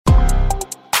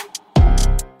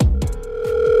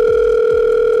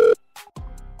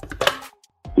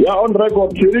Yeah, on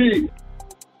record, Tshidi.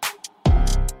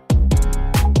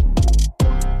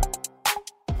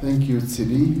 Thank you,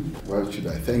 Tshidi. Well, should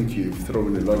I thank you? You've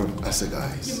thrown a lot of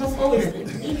assegais. You must always thank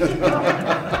me.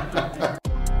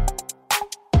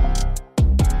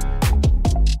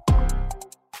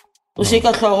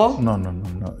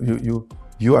 No.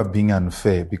 You are being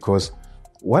unfair because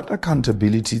what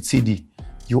accountability, Tshidi?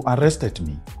 You arrested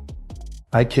me.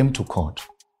 I came to court.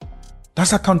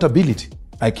 That's accountability.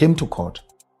 I came to court.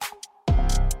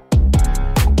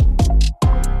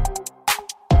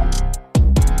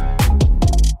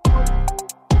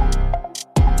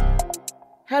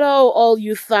 Hello, all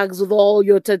you thugs with all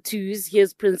your tattoos.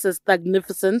 Here's Princess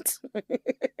Thugnificent.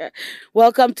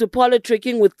 Welcome to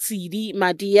Politricking with Tshidi,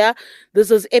 Madia.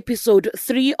 This is episode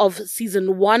 3 of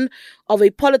season 1 of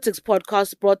a politics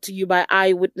podcast brought to you by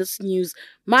Eyewitness News.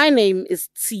 My name is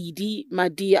Tshidi,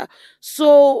 Madia.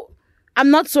 So, I'm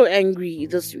not so angry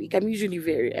this week. I'm usually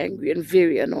very angry and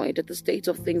very annoyed at the state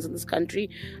of things in this country.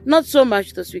 Not so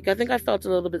much this week. I think I felt a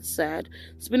little bit sad.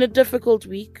 It's been a difficult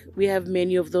week. We have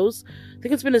many of those. I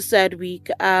think it's been a sad week.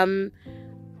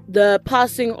 The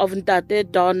passing of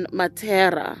Ntate Don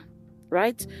Matera,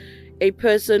 right? A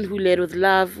person who led with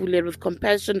love, who led with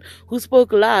compassion, who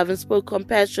spoke love and spoke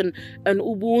compassion and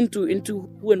Ubuntu into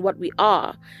who and what we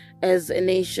are as a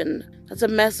nation. That's a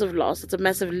massive loss. It's a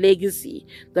massive legacy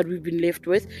that we've been left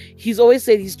with. He's always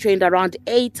said he's trained around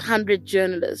 800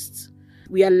 journalists.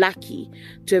 We are lucky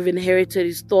to have inherited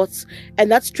his thoughts. And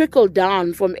that's trickled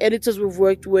down from editors we've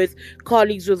worked with,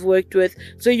 colleagues we've worked with.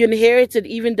 So you inherit it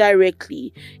even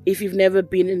directly if you've never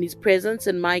been in his presence,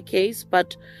 in my case.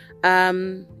 But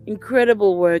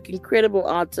incredible work, incredible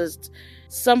artist.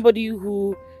 Somebody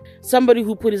who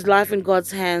put his life in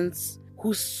God's hands,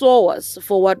 who saw us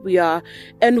for what we are,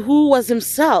 and who was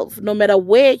himself, no matter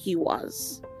where he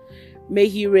was. May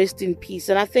he rest in peace.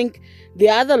 And I think the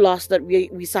other loss that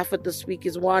we suffered this week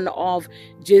is one of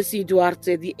Tshidi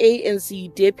Duarte, the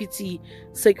ANC Deputy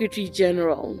Secretary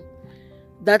General.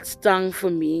 That stung for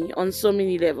me on so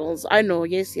many levels. I know,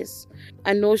 yes.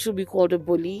 I know she'll be called a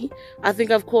bully. I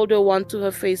think I've called her one to her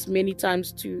face many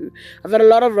times too. I've had a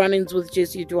lot of run-ins with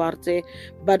Tshidi Duarte.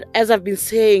 But as I've been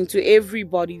saying to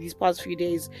everybody these past few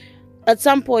days, at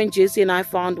some point, Jesse and I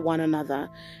found one another.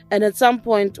 And at some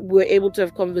point, we were able to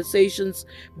have conversations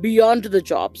beyond the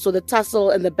job. So the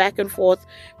tussle and the back and forth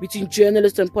between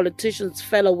journalists and politicians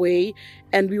fell away.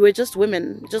 And we were just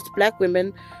women, just black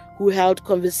women who held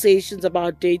conversations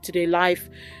about day-to-day life.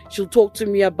 She'll talk to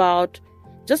me about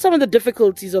just some of the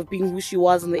difficulties of being who she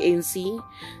was in the ANC,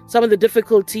 some of the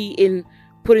difficulty in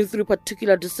putting through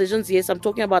particular decisions. Yes, I'm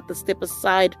talking about the step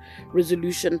aside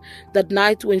resolution. That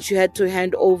night when she had to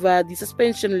hand over the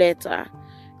suspension letter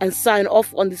and sign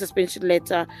off on the suspension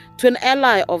letter to an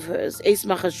ally of hers, Ace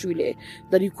Magashule,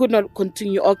 that he could not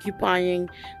continue occupying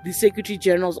the Secretary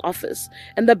General's office.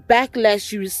 And the backlash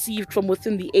she received from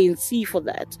within the ANC for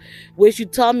that, where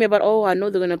she'd tell me about, I know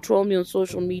they're going to troll me on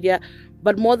social media,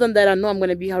 but more than that, I know I'm going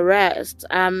to be harassed.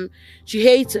 She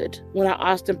hated when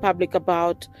I asked in public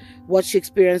about what she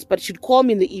experienced, but she'd call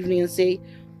me in the evening and say,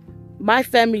 my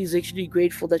family is actually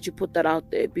grateful that you put that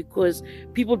out there because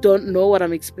people don't know what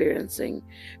I'm experiencing.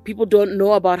 People don't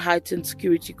know about heightened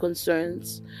security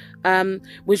concerns. When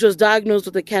she was diagnosed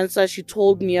with the cancer, she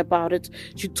told me about it.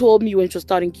 She told me when she was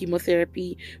starting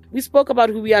chemotherapy. We spoke about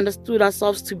who we understood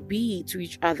ourselves to be to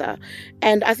each other.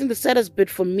 And I think the saddest bit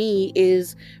for me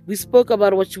is we spoke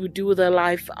about what she would do with her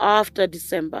life after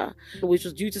December, which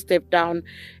was due to step down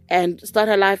and start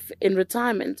her life in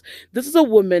retirement. This is a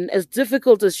woman, as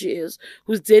difficult as she is,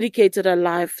 who's dedicated her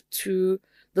life to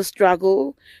the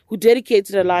struggle, who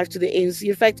dedicated her life to the ANC.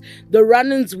 In fact, the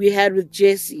run-ins we had with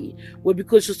Jessie were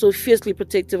because she was so fiercely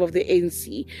protective of the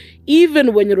ANC,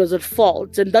 even when it was at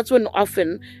fault. And that's when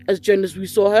often, as journalists, we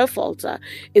saw her falter,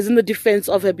 is in the defense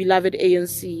of her beloved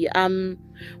ANC.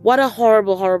 What a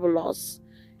horrible, horrible loss.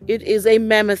 It is a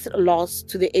mammoth loss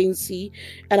to the ANC.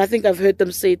 And I think I've heard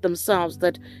them say it themselves,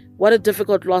 that what a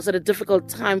difficult loss at a difficult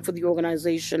time for the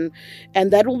organization.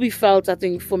 And that will be felt, I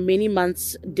think, for many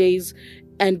months, days,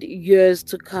 and years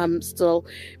to come still.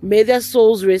 May their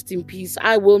souls rest in peace.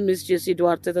 I will miss Tshidi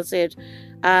Duarte. As I said,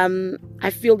 I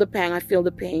feel the pang, I feel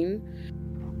the pain.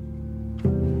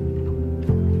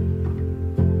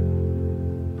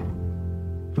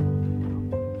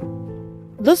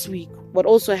 This week, what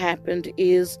also happened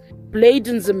is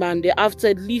Bladen Nzimande, after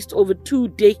at least over 2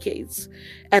 decades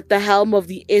at the helm of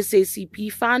the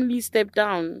SACP, finally stepped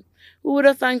down. Who would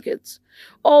have thunk it?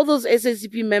 All those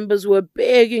SACP members were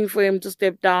begging for him to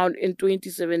step down in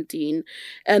 2017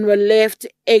 and were left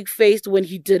egg-faced when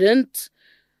he didn't.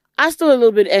 I'm still a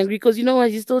little bit angry because you know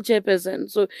what, he's still chairperson.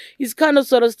 So he's kind of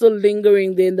sort of still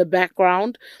lingering there in the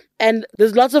background. And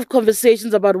there's lots of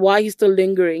conversations about why he's still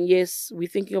lingering. Yes, we're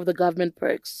thinking of the government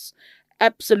perks.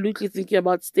 Absolutely thinking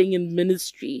about staying in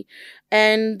ministry.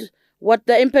 And what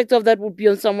the impact of that would be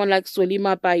on someone like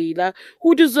Solima Paila,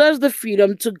 who deserves the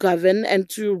freedom to govern and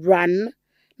to run,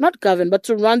 not govern, but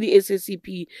to run the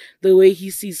SACP the way he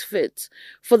sees fit.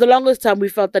 For the longest time, we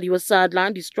felt that he was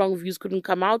sidelined, his strong views couldn't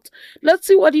come out. Let's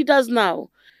see what he does now.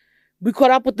 We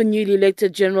caught up with the newly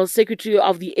elected General Secretary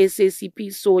of the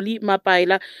SACP, Soli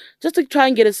Mapaila, just to try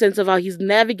and get a sense of how he's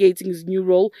navigating his new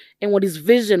role and what his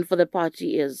vision for the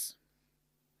party is.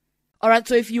 All right,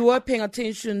 so if you were paying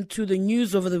attention to the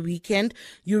news over the weekend,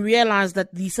 you realize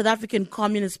that the South African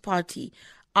Communist Party,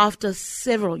 after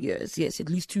several years, yes, at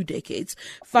least 2 decades,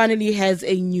 finally has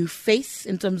a new face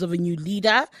in terms of a new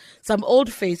leader. Some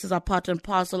old faces are part and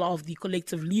parcel of the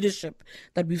collective leadership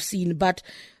that we've seen. But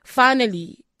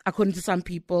finally, according to some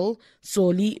people,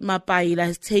 Soli Mapaila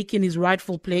has taken his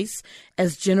rightful place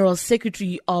as General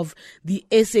Secretary of the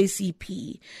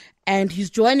SACP. And he's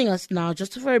joining us now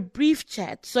just for a brief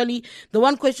chat. Soli, the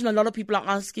one question a lot of people are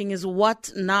asking is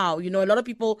what now? You know, a lot of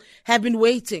people have been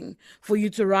waiting for you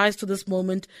to rise to this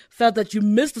moment, felt that you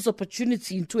missed this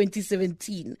opportunity in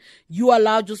 2017. You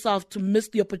allowed yourself to miss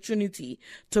the opportunity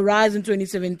to rise in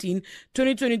 2017.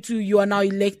 2022, you are now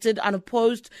elected,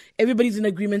 unopposed. Everybody's in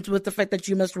agreement with the fact that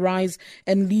you must rise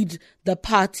and lead the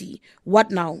party. What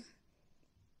now?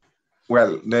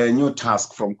 Well, the new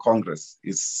task from Congress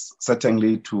is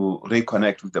certainly to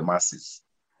reconnect with the masses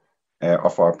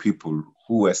of our people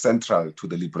who were central to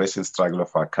the liberation struggle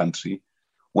of our country,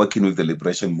 working with the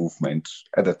liberation movement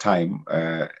at the time,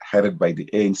 headed by the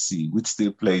ANC, which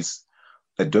still plays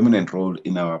a dominant role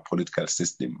in our political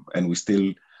system. And we're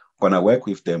still going to work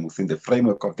with them within the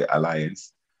framework of the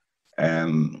alliance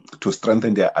to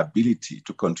strengthen their ability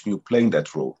to continue playing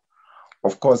that role.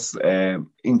 Of course,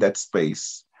 in that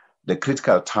space, the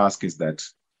critical task is that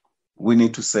we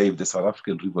need to save the South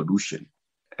African Revolution.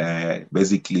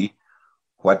 Basically,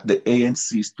 what the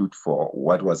ANC stood for,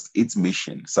 what was its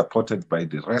mission, supported by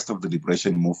the rest of the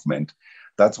liberation movement.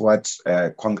 That's what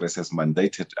Congress has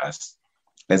mandated us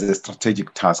as a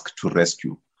strategic task to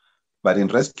rescue. But in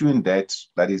rescuing that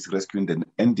is rescuing the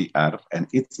NDR and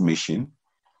its mission.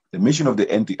 The mission of the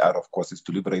NDR, of course, is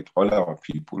to liberate all our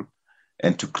people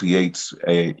and to create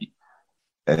a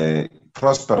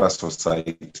prosperous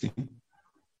society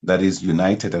that is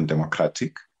united and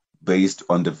democratic, based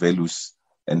on the values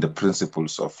and the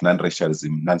principles of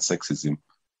non-racialism, non-sexism,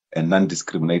 and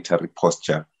non-discriminatory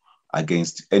posture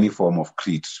against any form of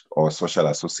creed or social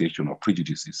association or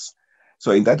prejudices.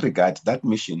 So in that regard, that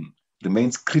mission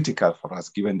remains critical for us,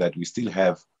 given that we still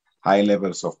have high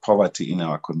levels of poverty in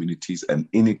our communities and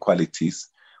inequalities,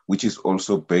 which is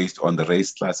also based on the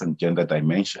race, class, and gender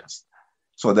dimensions.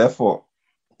 So therefore,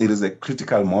 it is a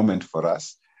critical moment for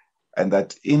us, and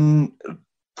that in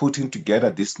putting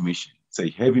together this mission, it's a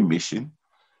heavy mission,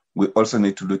 we also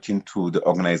need to look into the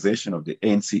organization of the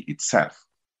ANC itself.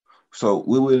 So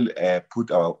we will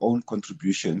put our own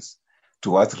contributions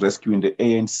towards rescuing the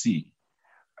ANC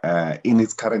in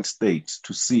its current state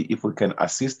to see if we can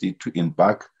assist it to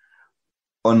embark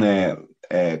on a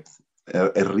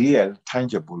real,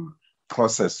 tangible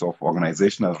process of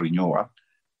organizational renewal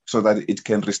so that it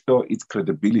can restore its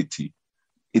credibility,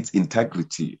 its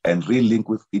integrity, and relink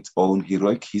with its own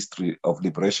heroic history of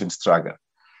liberation struggle.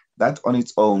 That on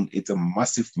its own, it's a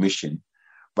massive mission.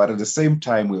 But at the same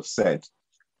time, we've said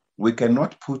we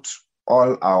cannot put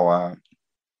all our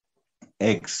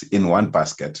eggs in one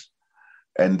basket.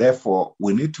 And therefore,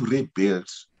 we need to rebuild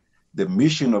the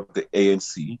mission of the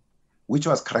ANC, which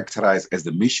was characterized as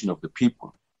the mission of the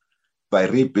people, by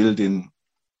rebuilding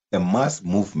a mass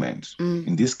movement,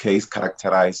 in this case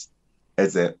characterized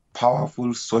as a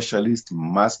powerful socialist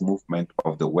mass movement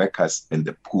of the workers and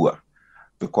the poor,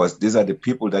 because these are the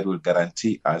people that will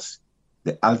guarantee us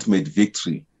the ultimate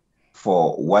victory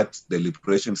for what the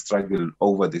liberation struggle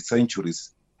over the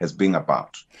centuries has been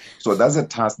about. So that's a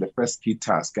task, the first key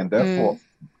task, and therefore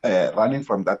running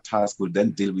from that task will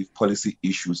then deal with policy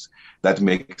issues that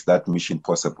make that mission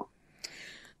possible.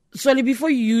 Soli, before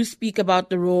you speak about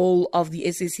the role of the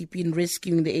SACP in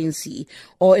rescuing the ANC,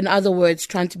 or in other words,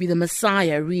 trying to be the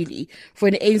messiah, really, for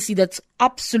an ANC that's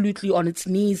absolutely on its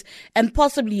knees and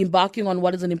possibly embarking on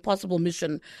what is an impossible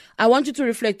mission, I want you to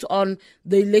reflect on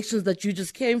the elections that you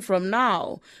just came from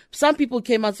now. Some people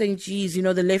came out saying, geez, you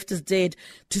know, the left is dead.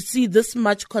 To see this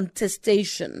much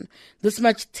contestation, this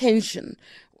much tension,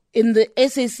 in the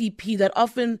SACP that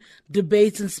often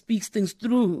debates and speaks things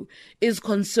through is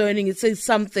concerning. It says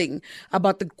something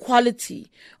about the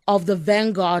quality of the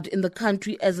vanguard in the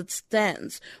country as it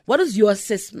stands. What is your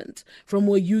assessment from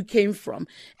where you came from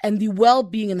and the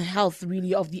well-being and health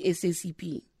really of the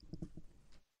SACP?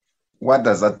 What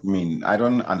does that mean? I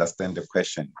don't understand the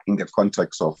question in the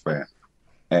context of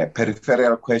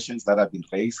peripheral questions that have been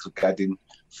raised regarding,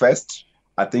 first,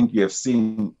 I think you have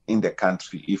seen in the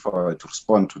country, if I were to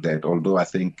respond to that, although I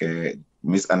think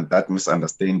that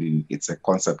misunderstanding, it's a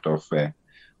concept of where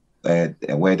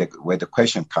the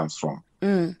question comes from.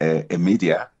 A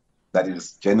media that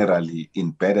is generally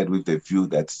embedded with the view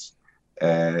that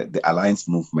the alliance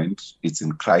movement is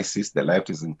in crisis, the left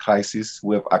is in crisis,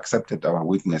 we have accepted our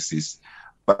weaknesses,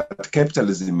 but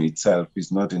capitalism itself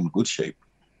is not in good shape.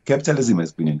 Capitalism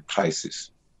has been in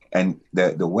crisis. And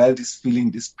the world is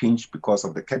feeling this pinch because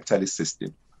of the capitalist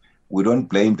system. We don't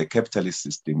blame the capitalist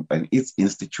system and its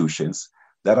institutions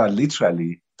that are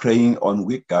literally preying on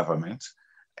weak government,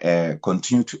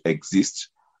 continue to exist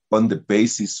on the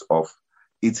basis of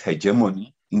its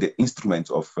hegemony in the instruments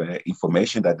of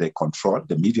information that they control,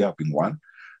 the media being one.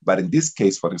 But in this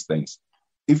case, for instance,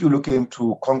 if you look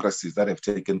into congresses that have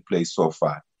taken place so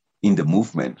far in the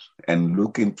movement and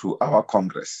look into our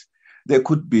Congress, there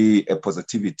could be a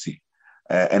positivity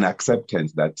and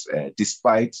acceptance that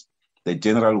despite the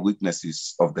general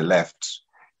weaknesses of the left,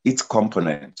 its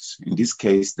components, in this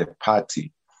case, the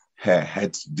party,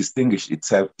 had distinguished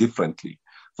itself differently.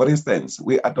 For instance,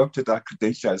 we adopted our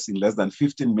credentials in less than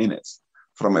 15 minutes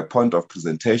from a point of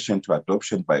presentation to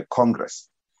adoption by Congress.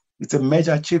 It's a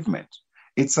major achievement.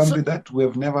 It's something that we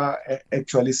have never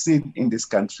actually seen in this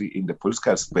country in the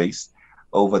political space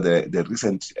over the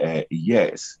recent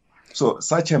years. So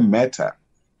such a matter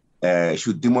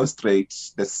should demonstrate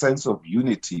the sense of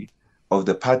unity of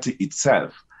the party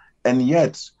itself. And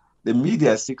yet, the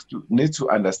media needs to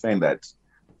understand that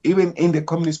even in the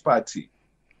Communist Party,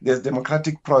 there's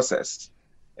democratic process.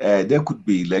 There could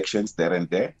be elections there and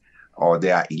there, or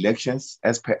there are elections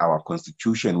as per our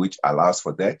constitution, which allows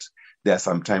for that. There are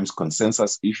sometimes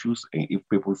consensus issues, and if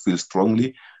people feel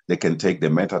strongly, they can take the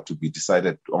matter to be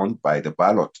decided on by the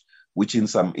ballot, which in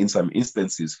some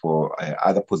instances for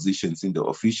other positions in the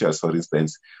officials, for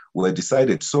instance, were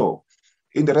decided so.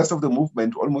 In the rest of the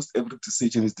movement, almost every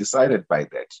decision is decided by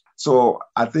that. So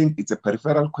I think it's a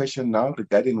peripheral question now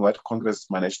regarding what Congress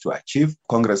managed to achieve.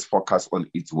 Congress focused on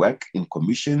its work in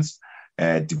commissions,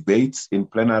 debates in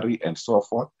plenary and so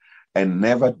forth, and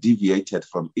never deviated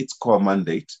from its core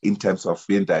mandate in terms of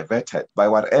being diverted by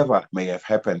whatever may have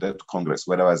happened at Congress,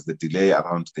 whether it was the delay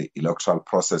around the electoral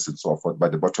process and so forth.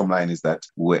 But the bottom line is that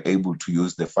we were able to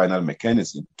use the final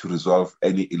mechanism to resolve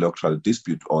any electoral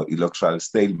dispute or electoral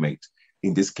stalemate,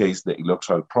 in this case, the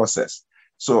electoral process.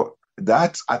 So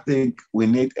that, I think, we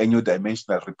need a new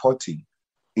dimensional reporting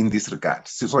in this regard.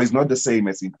 So it's not the same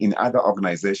as in other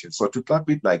organizations. So to clap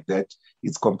it like that,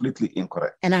 it's completely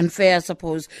incorrect. And unfair, I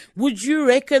suppose. Would you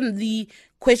reckon the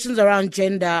questions around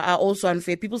gender are also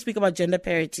unfair? People speak about gender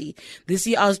parity. They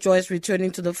see us Joyce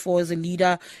returning to the fore as a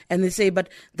leader, and they say, but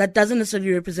that doesn't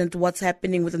necessarily represent what's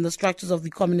happening within the structures of the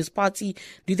Communist Party.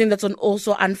 Do you think that's an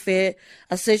also unfair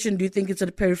assertion? Do you think it's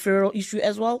a peripheral issue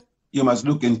as well? You must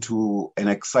look into an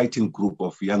exciting group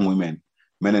of young women,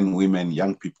 men and women,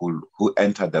 young people who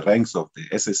entered the ranks of the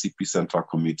SACP Central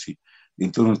Committee,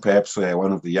 including perhaps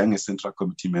one of the youngest Central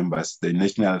Committee members,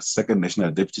 the second National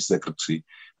Deputy Secretary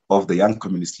of the Young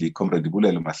Communist League, Comrade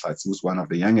Bulelo Mahlatsi, who's one of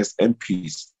the youngest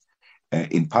MPs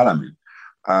in Parliament.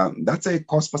 That's a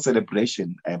cause for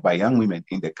celebration by young women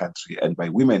in the country and by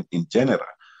women in general.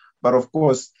 But of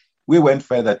course, we went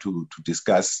further to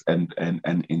discuss and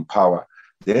empower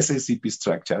the SACP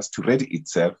structures to ready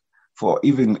itself for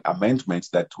even amendments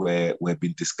that were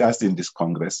being discussed in this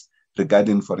Congress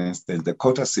regarding, for instance, the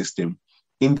quota system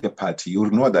in the party. You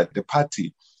will know that the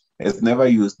party has never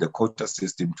used the quota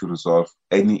system to resolve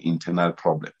any internal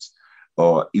problems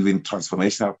or even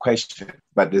transformational questions,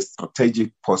 but the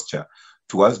strategic posture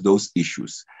towards those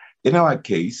issues. In our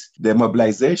case, the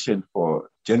mobilization for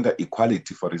gender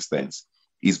equality, for instance,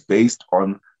 is based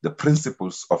on the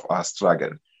principles of our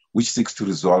struggle, which seeks to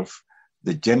resolve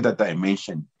the gender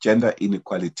dimension, gender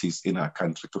inequalities in our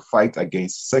country, to fight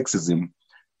against sexism,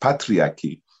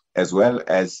 patriarchy, as well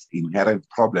as inherent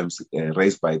problems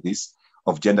raised by this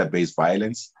of gender-based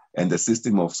violence and the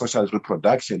system of social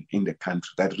reproduction in the country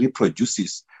that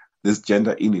reproduces these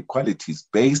gender inequalities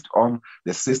based on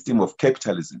the system of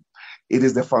capitalism. It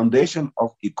is the foundation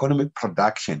of economic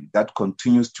production that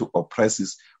continues to oppress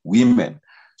women.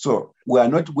 So we are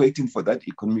not waiting for that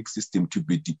economic system to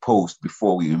be deposed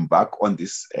before we embark on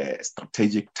this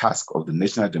strategic task of the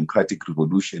national democratic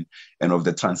revolution and of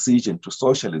the transition to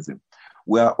socialism.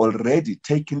 We are already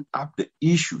taking up the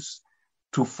issues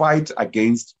to fight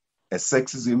against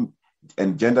sexism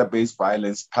and gender-based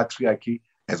violence, patriarchy,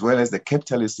 as well as the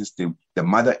capitalist system, the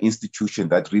mother institution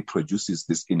that reproduces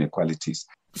these inequalities.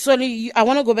 Sorry, I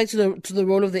want to go back to the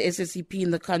role of the SSCP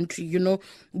in the country. You know,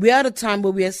 we are at a time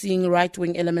where we are seeing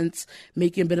right-wing elements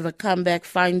making a bit of a comeback,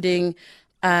 finding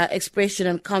expression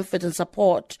and comfort and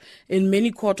support in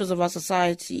many quarters of our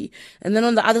society. And then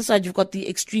on the other side, you've got the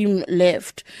extreme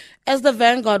left. As the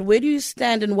vanguard, where do you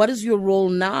stand and what is your role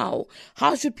now?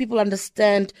 How should people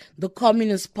understand the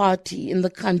Communist Party in the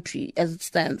country as it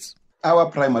stands?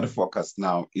 Our primary focus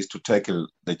now is to tackle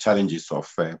the challenges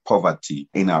of poverty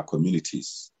in our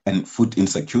communities and food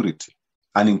insecurity,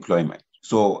 unemployment.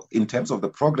 So in terms of the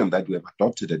program that we have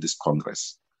adopted at this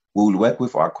Congress, we will work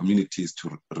with our communities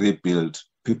to rebuild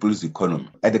people's economy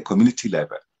at the community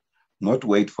level, not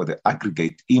wait for the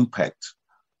aggregate impact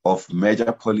of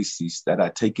major policies that are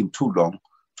taking too long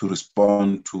to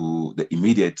respond to the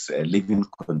immediate living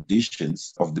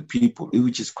conditions of the people,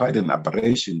 which is quite an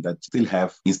aberration that still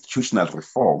have institutional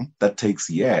reform that takes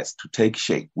years to take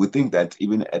shape. We think that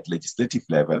even at legislative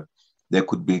level, there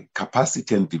could be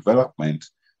capacity and development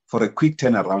for a quick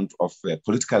turnaround of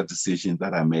political decisions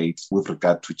that are made with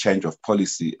regard to change of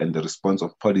policy and the response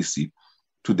of policy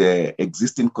to the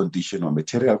existing condition or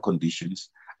material conditions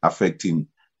affecting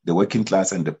the working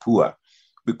class and the poor.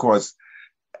 Because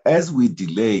as we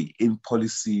delay in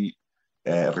policy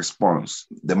response,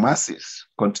 the masses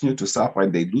continue to suffer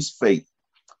and they lose faith,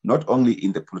 not only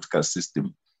in the political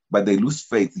system, but they lose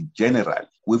faith in general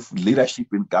with leadership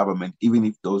in government, even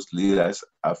if those leaders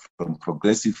are from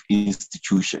progressive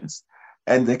institutions.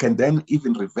 And they can then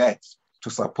even revert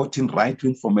to supporting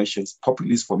right-wing formations,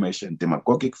 populist formations,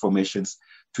 demagogic formations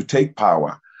to take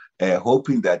power,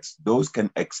 hoping that those can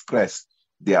express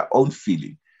their own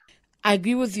feeling. I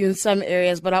agree with you in some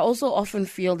areas, but I also often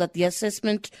feel that the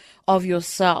assessment of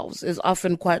yourselves is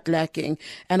often quite lacking.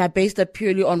 And I base that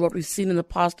purely on what we've seen in the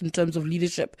past in terms of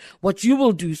leadership. What you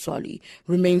will do, Solly,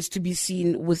 remains to be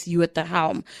seen with you at the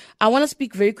helm. I want to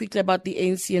speak very quickly about the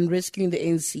ANC and rescuing the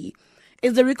ANC.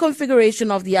 Is the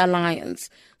reconfiguration of the alliance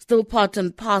still part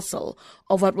and parcel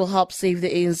of what will help save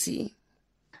the ANC?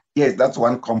 Yes, that's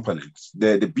one component.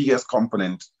 The biggest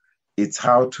component is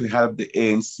how to help the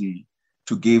ANC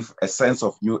to give a sense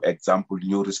of new example,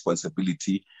 new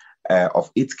responsibility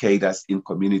of its cadres in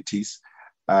communities,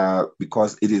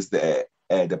 because it is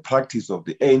the practice of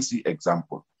the ANC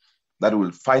example that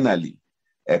will finally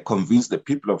convince the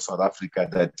people of South Africa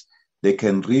that they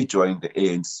can rejoin the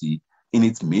ANC in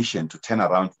its mission to turn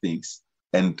around things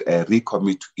and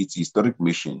recommit to its historic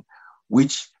mission,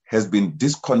 which has been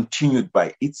discontinued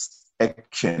by its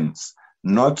actions,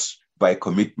 not by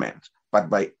commitment, but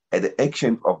by the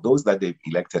action of those that they've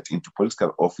elected into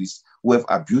political office who have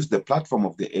abused the platform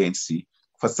of the ANC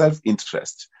for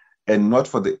self-interest and not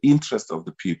for the interest of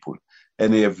the people.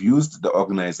 And they have used the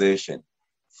organization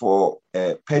for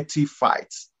petty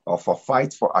fights or for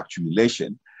fights for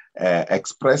accumulation,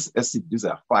 expressed as if these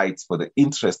are fights for the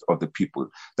interest of the people.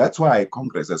 That's why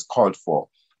Congress has called for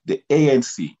the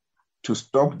ANC to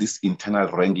stop this internal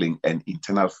wrangling and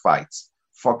internal fights,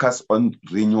 focus on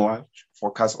renewal,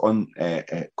 focus on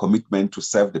commitment to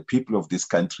serve the people of this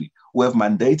country who have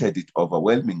mandated it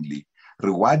overwhelmingly,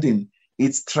 rewarding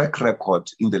its track record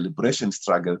in the liberation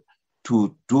struggle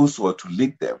to do so, to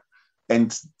lead them.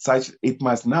 And such, it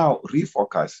must now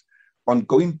refocus on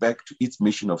going back to its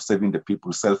mission of serving the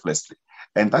people selflessly.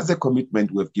 And that's the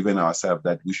commitment we've given ourselves,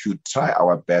 that we should try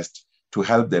our best to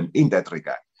help them in that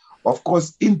regard. Of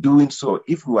course, in doing so,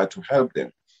 if we were to help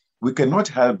them, we cannot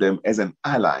help them as an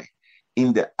ally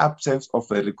in the absence of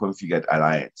a reconfigured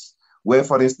alliance, where,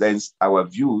 for instance, our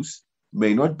views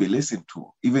may not be listened to,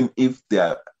 even if they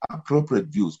are appropriate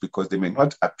views, because they may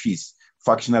not appease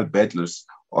factional battles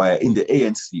or in the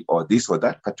ANC or this or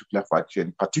that particular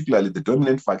faction, particularly the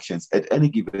dominant factions at any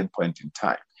given point in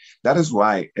time. That is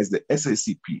why, as the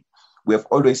SACP, we have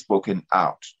always spoken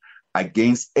out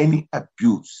against any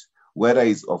abuse, whether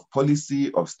it's of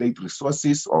policy, of state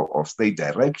resources, or of state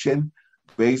direction,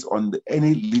 based on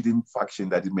any leading faction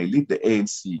that it may lead the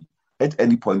ANC at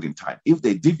any point in time. If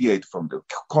they deviate from the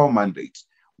core mandate,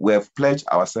 we have pledged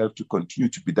ourselves to continue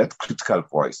to be that critical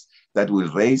voice that will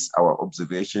raise our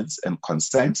observations and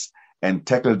concerns and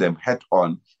tackle them head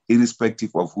on,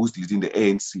 irrespective of who's leading the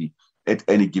ANC at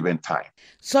any given time.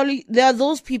 Solly, there are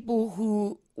those people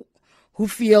who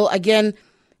feel, again,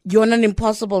 you're on an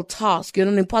impossible task, you're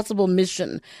on an impossible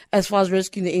mission as far as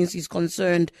rescuing the ANC is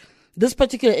concerned. This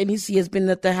particular NEC has been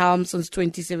at the helm since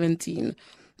 2017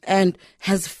 and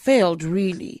has failed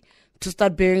really to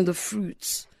start bearing the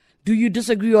fruits. Do you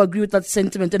disagree or agree with that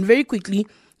sentiment? And very quickly,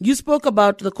 you spoke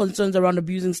about the concerns around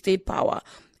abusing state power.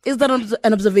 Is that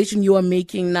an observation you are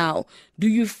making now? Do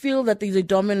you feel that there's a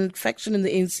dominant faction in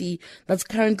the ANC that's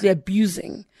currently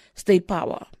abusing state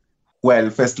power?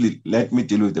 Well, firstly, let me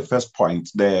deal with the first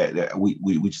point there,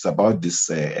 which is about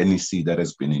this NEC that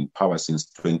has been in power since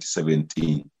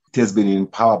 2017. It has been in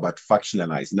power but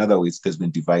factionalized. In other words, it has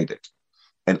been divided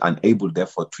and unable,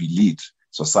 therefore, to lead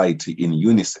society in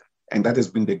unison. And that has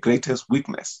been the greatest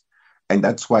weakness. And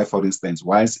that's why, for instance,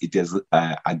 whilst it has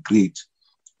agreed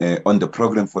on the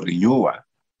program for renewal,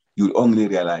 you'll only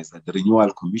realize that the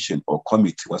Renewal Commission or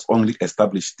Committee was only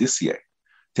established this year.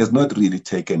 It has not really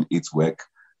taken its work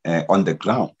on the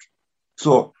ground.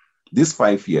 So these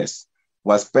 5 years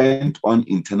was spent on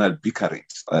internal bickering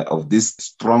of these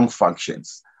strong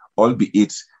factions,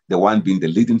 albeit the one being the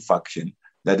leading faction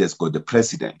that has got the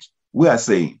president. We are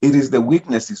saying it is the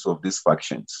weaknesses of these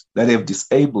factions that have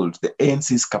disabled the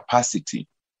ANC's capacity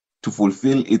to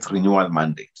fulfill its renewal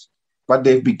mandate. But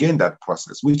they began that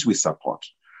process, which we support.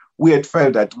 We had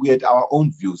felt that we had our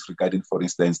own views regarding, for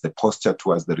instance, the posture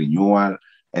towards the renewal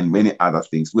and many other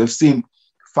things. We've seen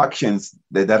factions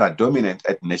that are dominant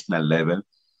at national level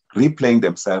replaying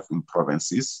themselves in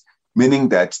provinces, meaning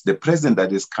that the president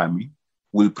that is coming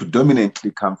will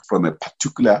predominantly come from a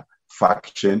particular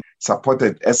faction,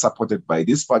 supported by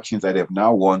these factions that have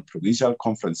now won provincial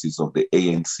conferences of the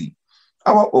ANC.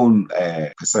 Our own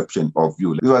perception of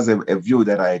view, it was a view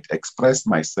that I had expressed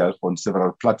myself on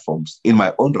several platforms in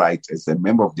my own right as a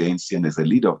member of the ANC and as a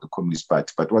leader of the Communist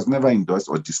Party, but was never endorsed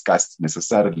or discussed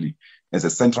necessarily as a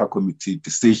Central Committee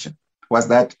decision, was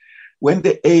that when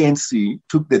the ANC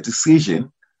took the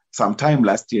decision sometime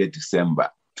last year, December,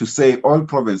 to say all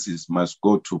provinces must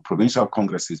go to provincial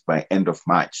congresses by end of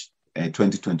March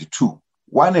 2022,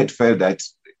 one had felt that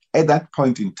at that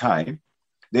point in time,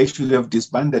 they should have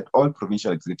disbanded all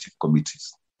provincial executive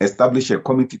committees, establish a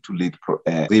committee to lead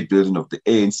rebuilding of the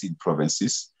ANC in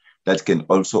provinces that can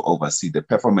also oversee the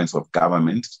performance of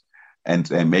government and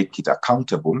make it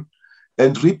accountable,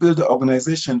 and rebuild the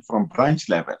organization from branch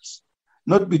levels.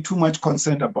 Not be too much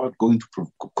concerned about going to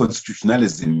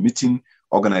constitutionalism, meeting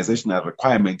organizational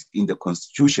requirements in the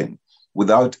constitution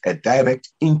without a direct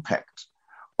impact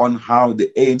on how the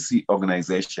ANC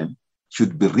organization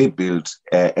should be rebuilt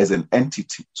as an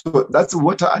entity. So that's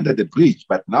water under the bridge.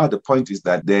 But now the point is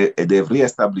that they've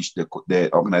reestablished the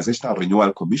Organizational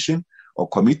Renewal Commission or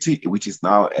Committee, which has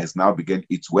now begun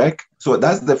its work. So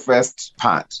that's the first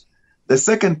part. The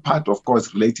second part, of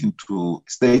course, relating to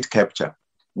state capture.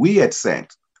 We had said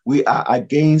we are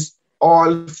against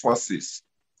all forces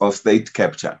of state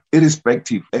capture,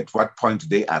 irrespective at what point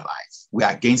they arise. We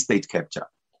are against state capture.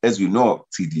 As you know,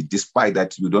 Tshidi, despite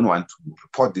that you don't want to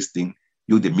report this thing,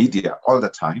 you, the media, all the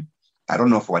time, I don't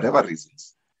know, for whatever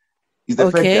reasons, is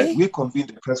the fact that we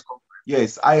convened a press conference.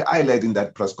 Yes, I led in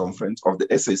that press conference of the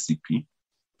SACP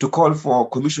to call for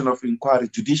commission of inquiry,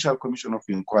 judicial commission of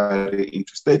inquiry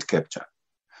into state capture,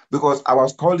 because I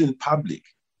was called in public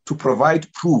to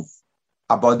provide proof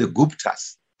about the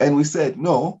Guptas. And we said,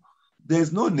 no,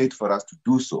 there's no need for us to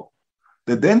do so.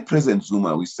 The then President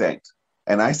Zuma, we said,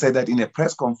 and I said that in a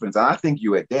press conference, and I think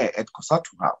you were there at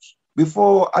Kosatu House,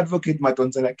 before Advocate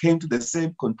Matonzela came to the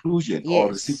same conclusion or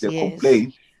received a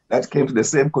complaint that came to the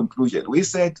same conclusion. We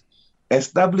said,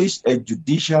 establish a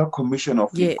judicial commission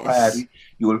of inquiry.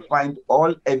 You will find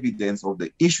all evidence of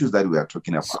the issues that we are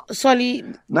talking about. Sorry.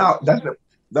 Now,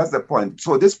 that's the point.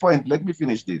 So this point, let me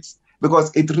finish this,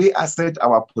 because it reasserts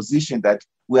our position that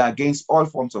we are against all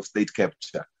forms of state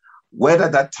capture, whether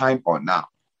that time or now.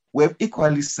 We have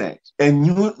equally said a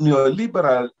new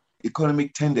neoliberal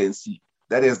economic tendency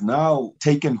that has now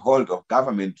taken hold of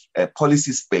government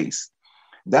policy space.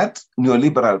 That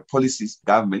neoliberal policies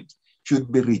government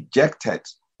should be rejected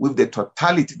with the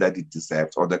totality that it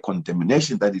deserves or the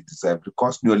condemnation that it deserves,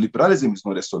 because neoliberalism is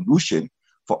not a solution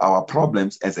for our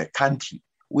problems as a country.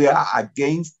 We are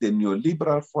against the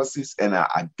neoliberal forces and are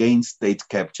against state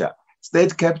capture.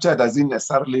 State capture doesn't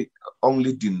necessarily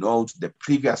only denote the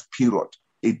previous period.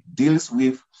 It deals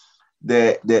with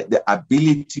the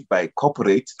ability by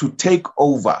corporates to take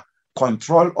over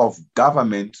control of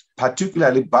government,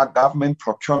 particularly by government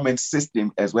procurement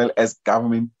system as well as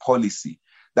government policy.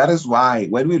 That is why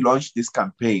when we launched this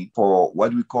campaign for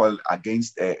what we call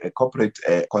against a corporate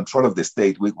control of the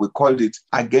state, we called it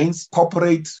against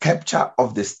corporate capture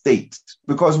of the state,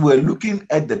 because we're looking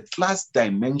at the class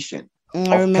dimension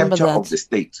of capture of the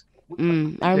state.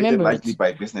 I remember largely it.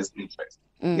 by business interests.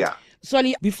 Yeah.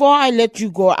 Solly, before I let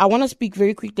you go, I want to speak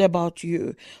very quickly about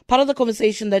you. Part of the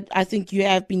conversation that I think you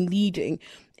have been leading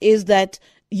is that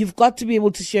you've got to be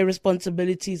able to share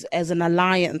responsibilities as an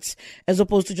alliance, as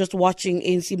opposed to just watching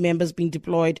ANC members being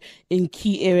deployed in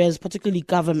key areas, particularly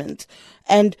government.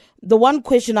 And the one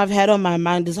question I've had on my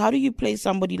mind is, how do you play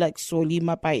somebody like Solly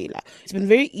Mapaila? It's been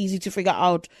very easy to figure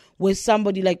out where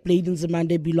somebody like Bladen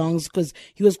Nzimande belongs, because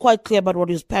he was quite clear about what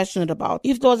he was passionate about.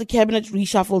 If there was a cabinet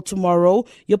reshuffle tomorrow,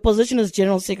 your position as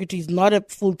General Secretary is not a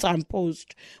full-time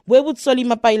post. Where would Solly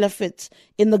Mapaila fit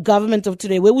in the government of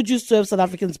today? Where would you serve South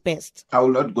Africans best? I will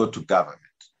not go to government.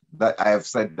 That I have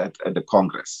said that at the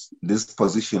Congress. This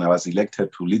position, I was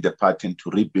elected to lead the party and to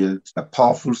rebuild a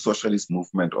powerful socialist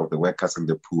movement of the workers and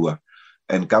the poor.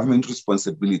 And government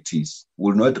responsibilities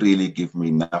will not really give me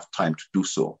enough time to do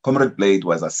so. Comrade Blade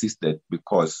was assisted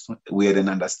because we had an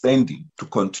understanding to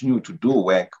continue to do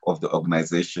work of the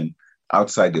organization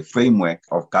outside the framework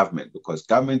of government, because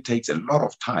government takes a lot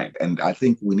of time. And I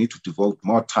think we need to devote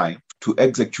more time to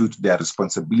execute their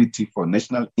responsibility for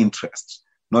national interests,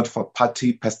 not for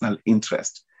party personal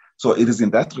interest. So it is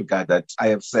in that regard that I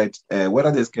have said,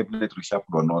 whether there's cabinet reshuffle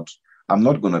or not, I'm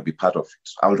not going to be part of it.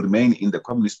 I will remain in the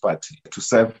Communist Party to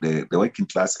serve the working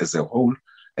class as a whole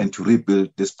and to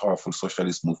rebuild this powerful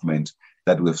socialist movement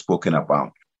that we have spoken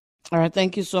about. All right,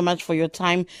 thank you so much for your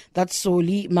time. That's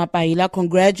Solly Mapaila.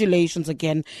 Congratulations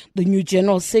again, the new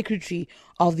General Secretary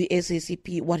of the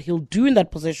SACP. What he'll do in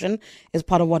that position is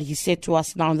part of what he said to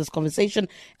us now in this conversation,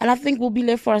 and I think will be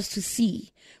left for us to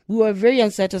see. We were very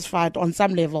unsatisfied on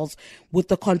some levels with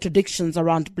the contradictions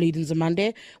around Bladen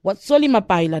Nzimande. What Solly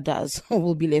Mapaila does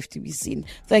will be left to be seen.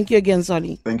 Thank you again,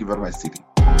 Solly. Thank you very much, Tshidi.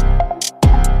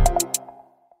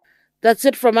 That's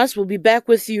it from us. We'll be back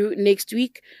with you next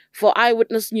week for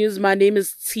Eyewitness News. My name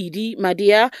is Tshidi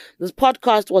Madia. This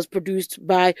podcast was produced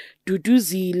by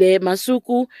Duduzile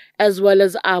Masuku as well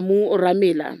as Amu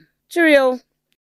Ramela. Cheerio.